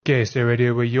Okay, so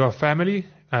Radio, where you are family.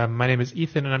 My name is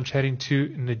Ethan, and I'm chatting to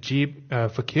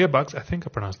Najeeb for Bucks. I think I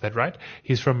pronounced that right.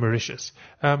 He's from Mauritius.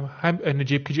 Hi,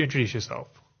 Najeeb. Could you introduce yourself?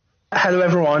 Hello,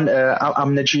 everyone.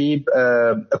 I'm Najeeb,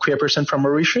 a queer person from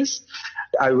Mauritius.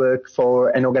 I work for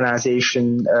an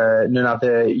organization known as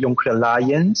the Young Queer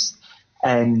Alliance,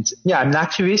 and I'm an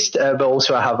activist, but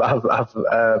also I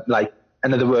have like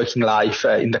another working life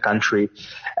in the country,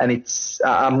 and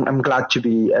I'm glad to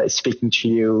be speaking to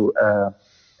you,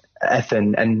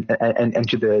 Ethan, and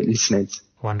to the listeners.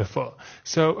 Wonderful.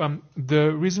 So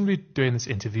the reason we're doing this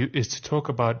interview is to talk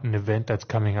about an event that's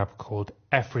coming up called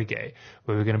AfriGay,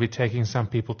 where we're going to be taking some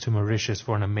people to Mauritius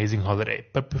for an amazing holiday.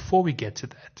 But before we get to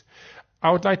that, I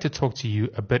would like to talk to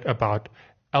you a bit about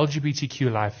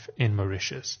LGBTQ life in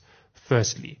Mauritius.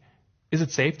 Firstly, is it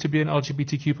safe to be an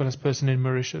LGBTQ plus person in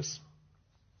Mauritius?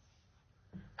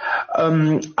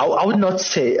 I would not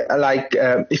say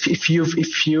if you've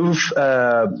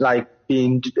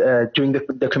been doing the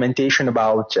documentation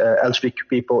about LGBTQ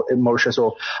people in Mauritius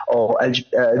or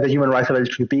the human rights of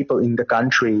LGBTQ people in the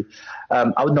country,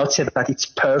 I would not say that it's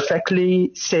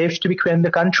perfectly safe to be queer in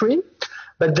the country.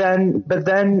 But then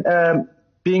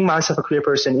being myself a queer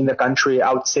person in the country,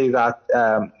 I would say that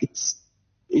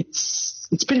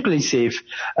it's particularly safe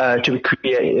to be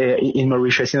queer in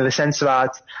Mauritius, in the sense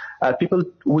that people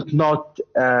would not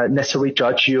necessarily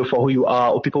judge you for who you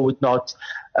are, or people would not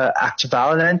act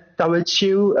violent towards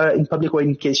you in public, or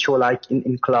in case you're like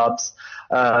in clubs,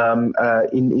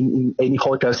 in any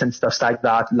hotels and stuff like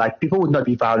that. Like, people would not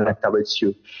be violent towards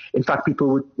you. In fact,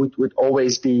 people would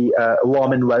always be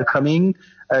warm and welcoming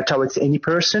towards any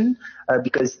person,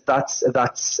 because that's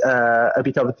a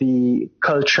bit of the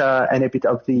culture and a bit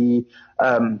of the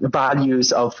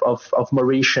values of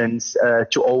Mauritians,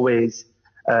 to always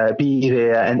be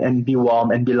there and be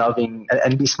warm and be loving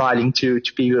and be smiling to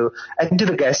people and to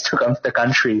the guests who come to the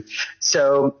country.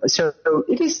 So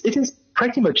it is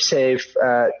pretty much safe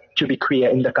to be queer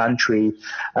in the country,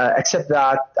 except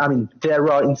that, I mean, there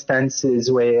are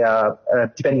instances where,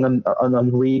 depending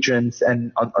on regions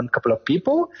and on a couple of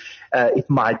people, it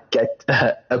might get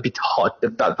a bit hot.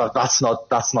 That's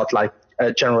not like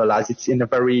generalized. It's in a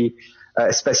very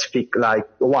specific, like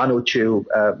one or two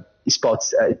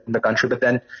spots in the country. But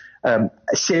then,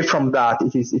 safe from that,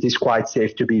 it is quite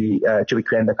safe to be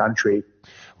queer in the country.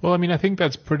 Well, I mean, I think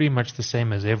that's pretty much the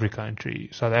same as every country.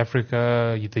 South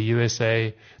Africa, the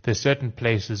USA, there's certain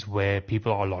places where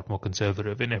people are a lot more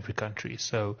conservative in every country.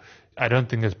 So I don't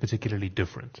think it's particularly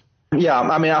different. Yeah,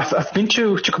 I mean, I've been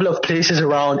to a couple of places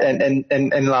around,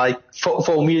 and like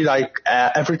for me, like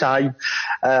every time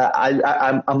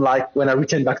I'm like, when I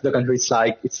return back to the country, it's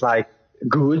like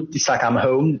good. It's like I'm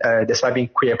home, despite being a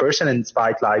queer person, and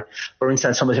despite, like, for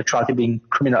instance, homosexuality being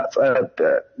criminal,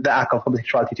 the act of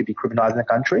homosexuality to be criminalized in the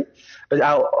country. But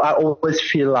I always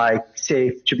feel like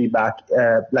safe to be back,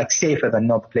 like safer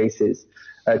than other places,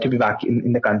 to be back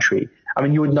in the country. I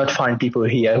mean, you would not find people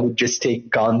here who just take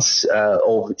guns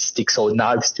or sticks or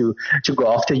knives to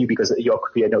go after you because you're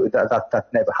queer. No, that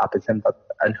never happens, and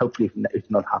hopefully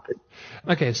it not happen.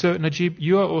 Okay, so Najeeb,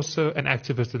 you are also an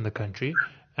activist in the country.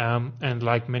 And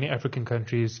like many African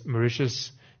countries,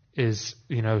 Mauritius is,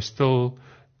 still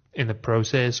in the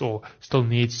process, or still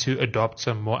needs to adopt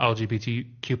some more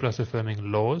LGBTQ plus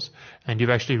affirming laws. And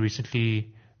you've actually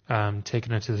recently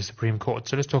taken it to the Supreme Court.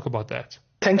 So let's talk about that.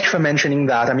 Thank you for mentioning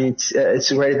that. I mean,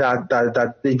 it's great that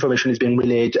the information is being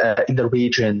relayed in the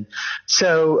region.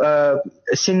 So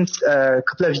since a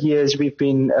couple of years, we've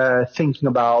been thinking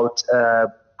about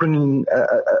bringing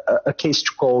a case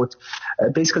to court,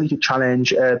 basically to challenge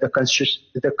the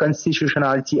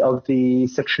constitutionality of the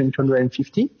Section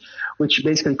 250, which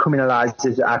basically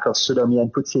criminalizes the act of sodomy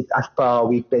and puts it at par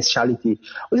with bestiality,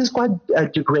 which is quite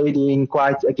degrading,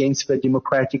 quite against the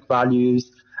democratic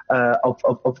values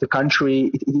of the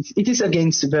country. It is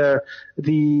against the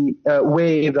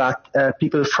way that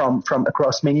people from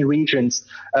across many regions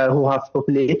who have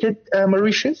populated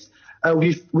Mauritius,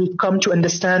 we've come to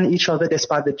understand each other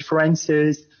despite the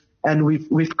differences, and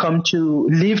we've come to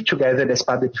live together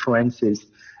despite the differences.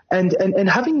 And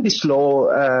having this law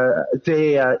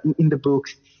there in the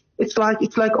books, it's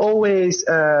like always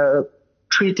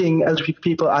treating LGBT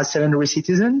people as secondary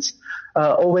citizens,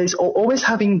 always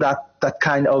having that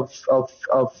kind of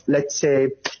let's say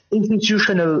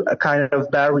institutional kind of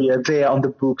barrier there on the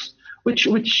books,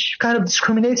 which kind of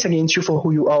discriminates against you for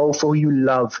who you are, for who you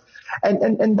love,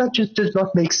 and that just does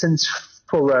not make sense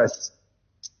for us.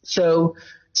 So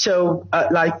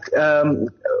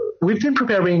we've been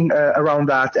preparing around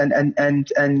that,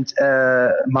 and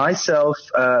myself,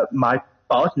 my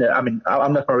partner, I mean,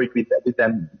 I'm not married with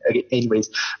them anyways,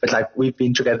 but like we've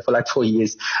been together for like 4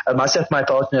 years. Myself, my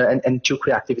partner, and two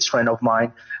queer activist friends of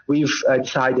mine, we've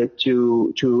decided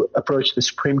to approach the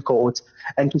Supreme Court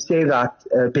and to say that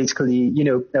basically,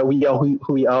 we are who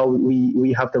we are.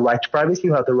 We have the right to privacy.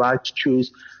 We have the right to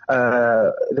choose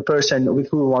the person with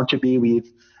who we want to be with.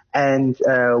 And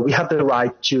we have the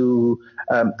right to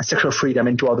sexual freedom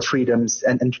and to other freedoms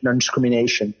and to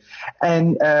non-discrimination.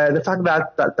 And the fact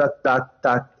that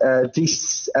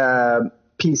this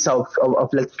piece of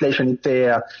legislation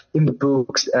there in the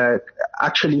books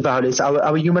actually violates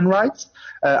our human rights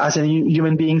as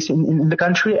human beings in the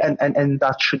country, and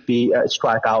that should be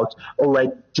struck out or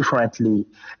read differently.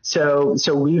 So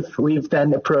we've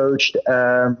then approached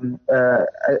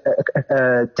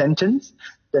Tentance.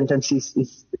 Tentance is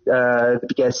the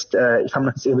biggest, if I'm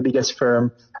not mistaken, the biggest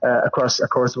firm across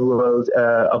the world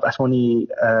of attorneys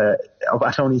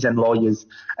and lawyers.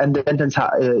 And Tentance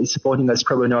is supporting us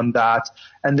pro bono on that.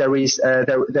 And there is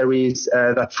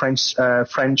that French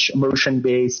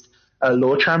Mauritian-based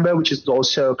law chamber, which is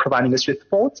also providing us with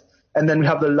support. And then we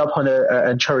have the Love, Honor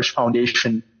and Cherish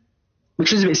Foundation,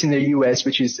 which is based in the US,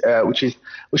 which is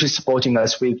supporting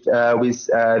us with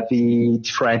the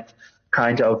different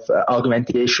kind of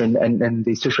argumentation and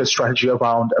the social strategy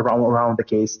around the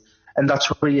case, and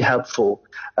that's really helpful.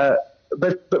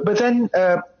 But then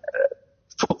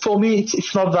for me,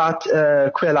 it's not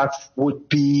that queer life would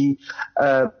be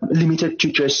limited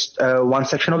to just one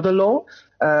section of the law.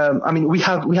 I mean, we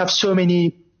have so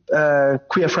many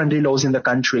queer-friendly laws in the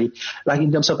country, like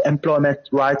in terms of employment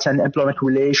rights and employment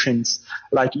relations.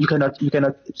 Like you cannot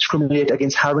discriminate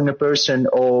against hiring a person,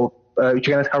 or you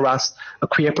cannot harass a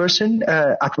queer person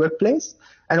at workplace.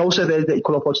 And also there's the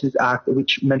Equal Opportunities Act,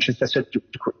 which mentions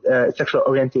sexual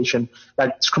orientation,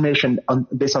 like discrimination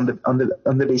based on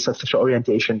the basis of sexual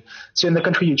orientation. So in the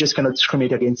country, you just cannot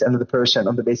discriminate against another person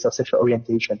on the basis of sexual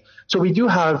orientation. So we do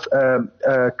have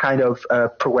kind of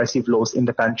progressive laws in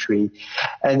the country,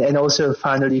 and also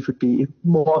finally, it would be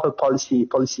more of a policy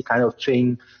kind of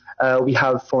thing. We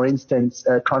have, for instance,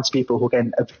 trans people who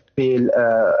can avail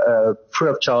free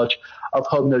of charge of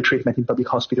hormonal treatment in public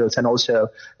hospitals, and also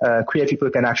queer people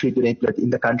can actually donate blood in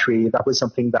the country. That was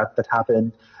something that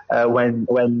happened when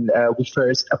we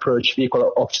first approached the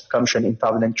Equal Opportunities Commission in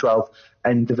 2012,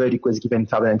 and the verdict was given in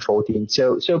 2014.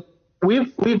 So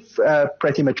we've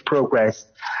pretty much progressed,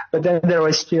 but then there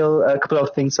are still a couple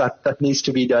of things that needs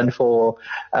to be done for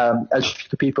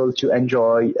LGBT people to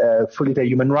enjoy fully their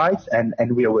human rights,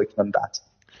 and we are working on that.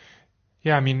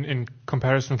 Yeah, I mean, in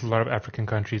comparison with a lot of African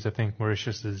countries, I think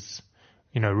Mauritius is,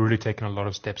 really taken a lot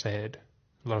of steps ahead,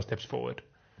 a lot of steps forward.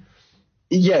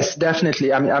 Yes,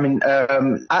 definitely. I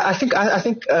think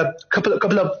a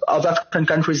couple of African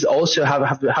countries also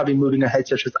have been moving ahead,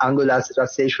 such as Angola, such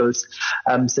as Seychelles,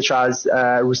 such as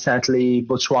recently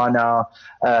Botswana.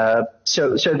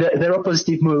 So there are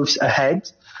positive moves ahead,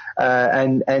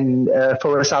 and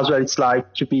for us as well, it's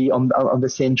like to be on the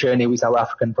same journey with our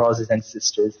African brothers and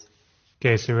sisters.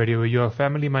 Okay, so Radio Your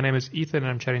Family. My name is Ethan, and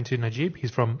I'm chatting to Najeeb.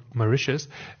 He's from Mauritius,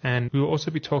 and we will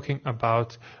also be talking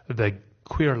about the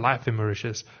queer life in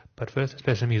Mauritius. But first, let's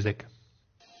play some music.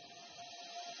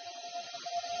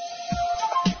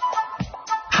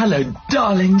 Hello,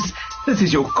 darlings. This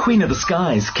is your Queen of the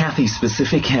Skies, Kathy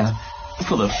Specific here.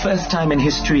 For the first time in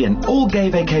history, an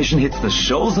all-gay vacation hits the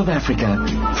shores of Africa.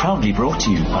 Proudly brought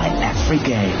to you by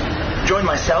AfriGay. Join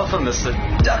myself and the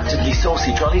seductively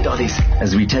saucy trolley dollies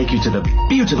as we take you to the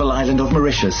beautiful island of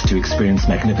Mauritius to experience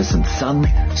magnificent sun,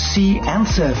 sea and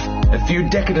surf, a few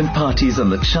decadent parties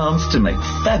and the chance to make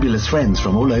fabulous friends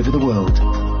from all over the world.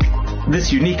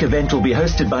 This unique event will be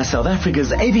hosted by South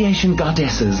Africa's aviation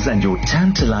goddesses and your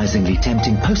tantalizingly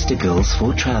tempting poster girls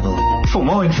for travel. For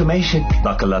more information,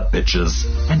 buckle up, bitches,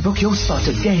 and book your spot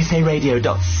at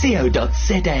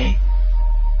gaysayradio.co.za.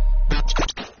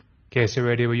 Okay, so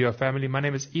Radio with Your Family. My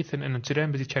name is Ethan, and today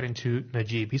I'm busy chatting to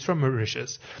Najeeb. He's from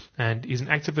Mauritius, and he's an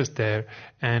activist there,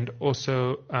 and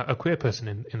also a queer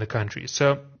person in the country.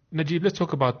 So, Najeeb, let's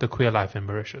talk about the queer life in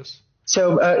Mauritius.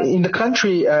 So in the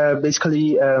country,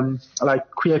 basically, like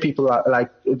queer people are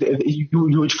like you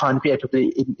would find queer people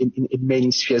in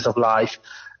many spheres of life,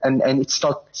 and it's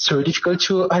not so difficult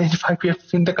to identify queer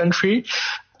people in the country,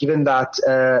 given that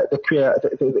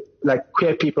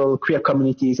queer people, queer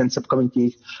communities and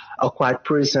sub-communities are quite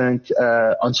present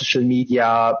on social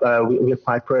media. We are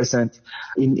quite present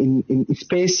in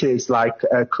spaces like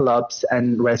clubs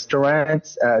and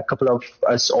restaurants. A couple of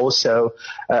us also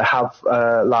have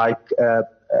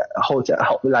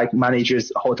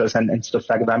managers hotels and stuff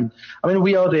like that. I mean,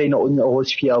 we are there in all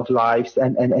sphere of lives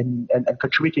and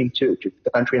contributing to the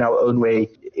country in our own way.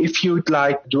 if you'd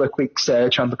like do a quick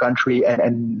search on the country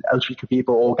and LGBTQ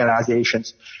people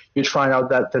organizations, you'd find out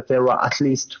that there are at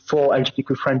least 4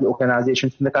 LGBTQ friendly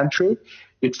organizations in the country.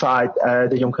 You'd find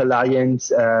the Young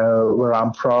Alliance, where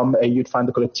I'm from. You'd find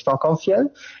the Collectif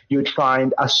Arc-en-Ciel. You'd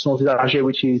find Association Visage,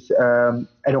 which is an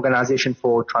organization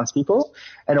for trans people.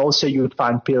 And also you'd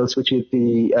find PILS, which is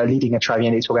the leading HIV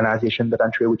and AIDS organization in the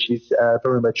country, which is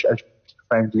very much LGBT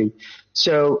friendly.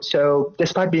 So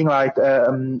despite being like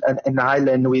an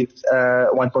island with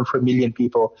 1.4 million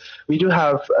people, we do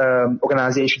have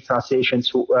organizations and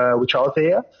associations which are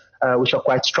there, which are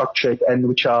quite structured and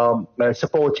which are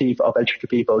supportive of LGBT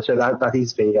people. So that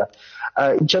is there.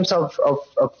 In terms of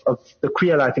the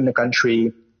queer life in the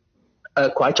country,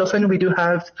 quite often we do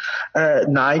have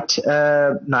night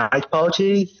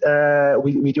parties.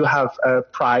 We do have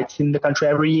prides in the country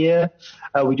every year.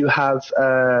 We do have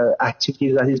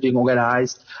activities that is being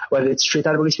organized, whether it's street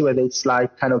advocacy, whether it's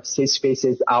like kind of safe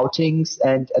spaces, outings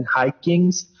and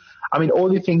hikings. I mean, all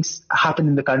the things happen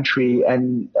in the country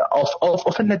and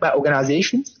often led by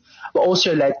organizations, but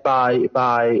also led by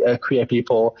queer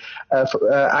people.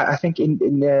 I think in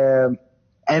the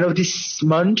end of this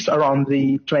month, around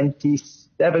the 27th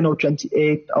or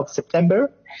 28th of September,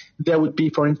 there would be,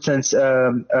 for instance,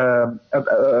 a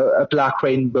Black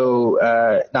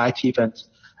Rainbow night event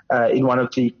in one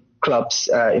of the clubs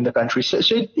in the country. So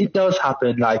it does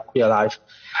happen, like queer life.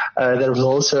 There's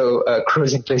also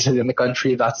cruising places in the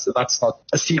country. That's not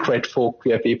a secret for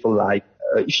queer people. Like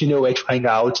if you know where to hang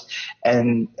out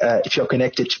and if you're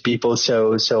connected to people.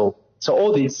 So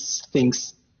all these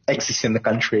things exist in the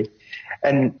country,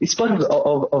 and it's part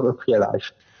of a queer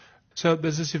life. So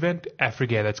there's this event,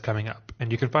 AfriGay, that's coming up,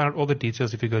 and you can find out all the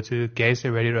details if you go to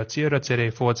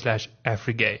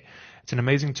gaysayradio.co.za/AfriGay. It's an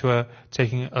amazing tour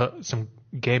taking some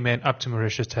gay men up to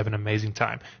Mauritius to have an amazing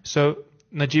time. So,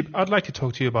 Najeeb, I'd like to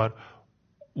talk to you about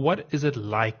what is it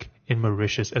like in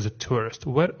Mauritius as a tourist?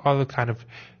 What are the kind of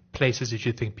places that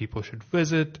you think people should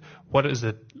visit? What is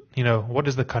it, what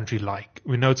is the country like?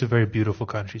 We know it's a very beautiful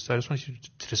country, so I just want you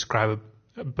to describe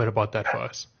a bit about that for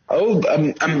us.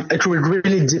 It will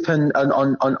really depend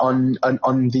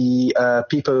on the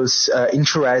people's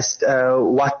interest.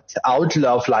 What I would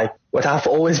love, like what I've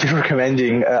always been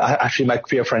recommending, actually my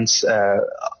queer friends,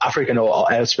 African or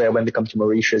elsewhere, when they come to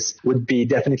Mauritius, would be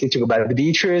definitely to go by the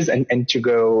beaches and to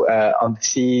go on the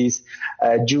seas,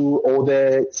 do all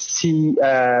the sea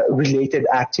related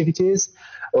activities,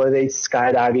 whether it's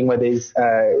skydiving, whether it's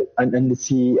under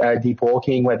sea deep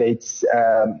walking, whether it's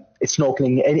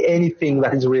snorkeling, anything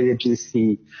that is related to the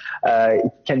sea.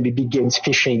 It can be big games,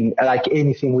 fishing, like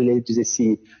anything related to the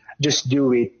sea. Just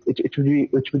do it. It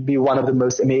would be one of the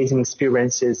most amazing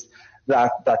experiences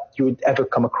that you would ever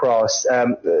come across.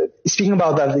 Speaking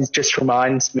about that, it just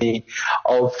reminds me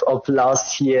of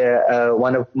last year.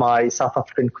 One of my South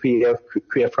African queer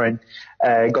friend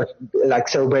got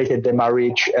celebrated their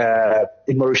marriage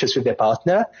in Mauritius with their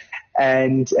partner,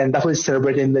 and that was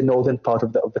celebrated in the northern part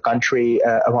of the country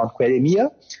around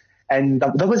Kwelenia. And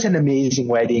that was an amazing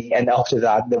wedding. And after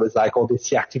that, there was like all these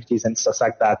sea activities and stuff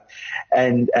like that.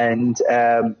 And one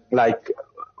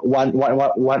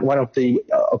of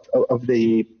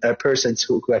the persons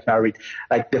who got married,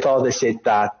 like the father said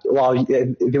that while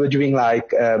they were doing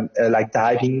like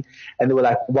diving, and they were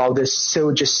like, wow, there's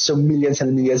just so millions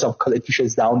and millions of colored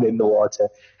fishes down there in the water.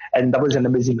 And that was an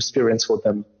amazing experience for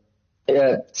them.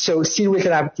 So sea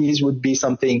related activities would be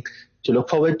something to look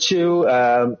forward to.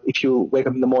 If you wake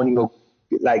up in the morning or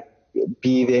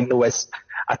be there in the west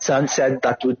at sunset,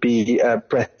 that would be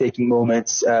breathtaking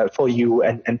moments for you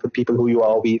and for people who you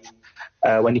are with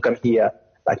when you come here,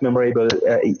 like memorable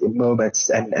moments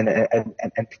and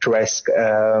picturesque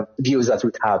views that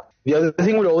we'd have. The other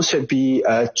thing would also be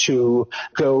to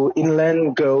go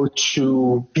inland, go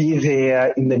to be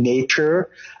there in the nature,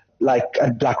 like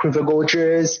at Black River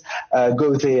Gorges,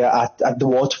 go there at the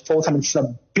waterfalls. I mean, it's not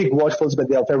big waterfalls, but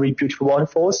they are very beautiful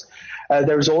waterfalls.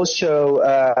 There's also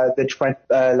the different,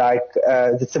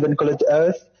 the seven colored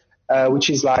earth, which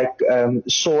is like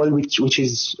soil, which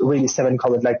is really seven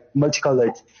colored, like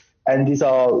multicolored. And these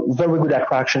are very good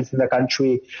attractions in the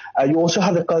country. You also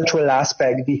have the cultural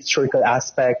aspect, the historical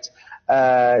aspect,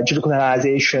 due to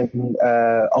colonization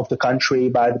of the country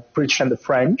by the British and the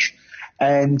French.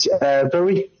 And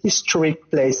very historic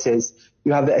places.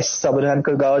 You have the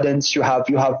Botanical Gardens. You have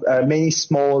many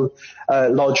small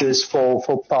lodges for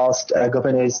past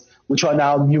governors, which are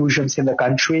now museums in the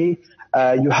country.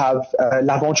 You have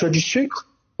l'Aventure du Sucre,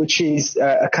 which is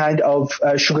a kind of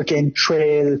sugarcane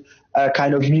trail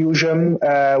kind of museum,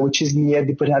 which is near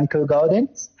the Botanical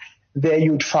Gardens. there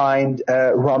you'd find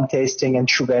rum tasting and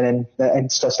sugar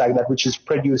and stuff like that, which is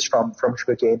produced from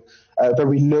sugarcane.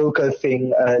 Very local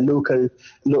thing,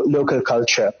 local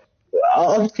culture.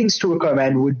 Other things to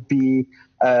recommend would be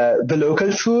the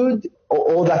local food,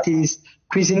 or that is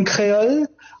cuisine créole.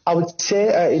 I would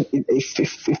say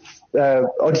if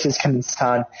audiences can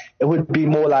understand, it would be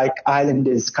more like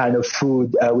islanders kind of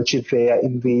food, which is there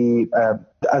in the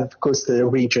coastal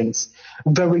regions.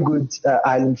 Very good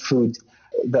island food.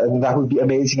 That would be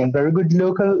amazing, and very good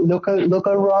local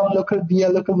rum, local beer,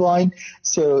 local wine.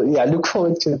 So yeah, look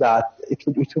forward to that. It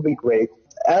would be great.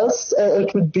 Else,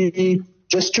 it would be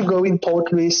just to go in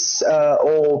Port Louis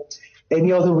or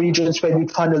any other regions where you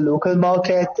find a local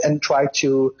market and try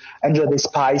to enjoy the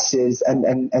spices and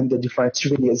the different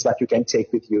souvenirs that you can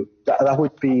take with you. That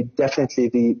would be definitely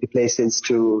the places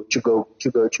to go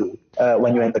to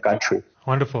when you're in the country.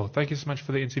 Wonderful. Thank you so much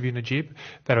for the interview, Najeeb.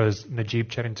 That was Najeeb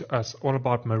chatting to us all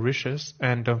about Mauritius.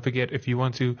 And don't forget, if you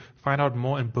want to find out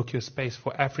more and book your space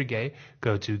for AfriGay,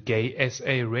 go to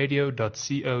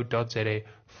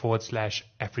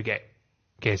gaysaradio.co.za/AfriGay.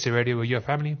 KSA Radio, we're your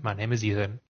family. My name is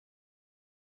Ethan.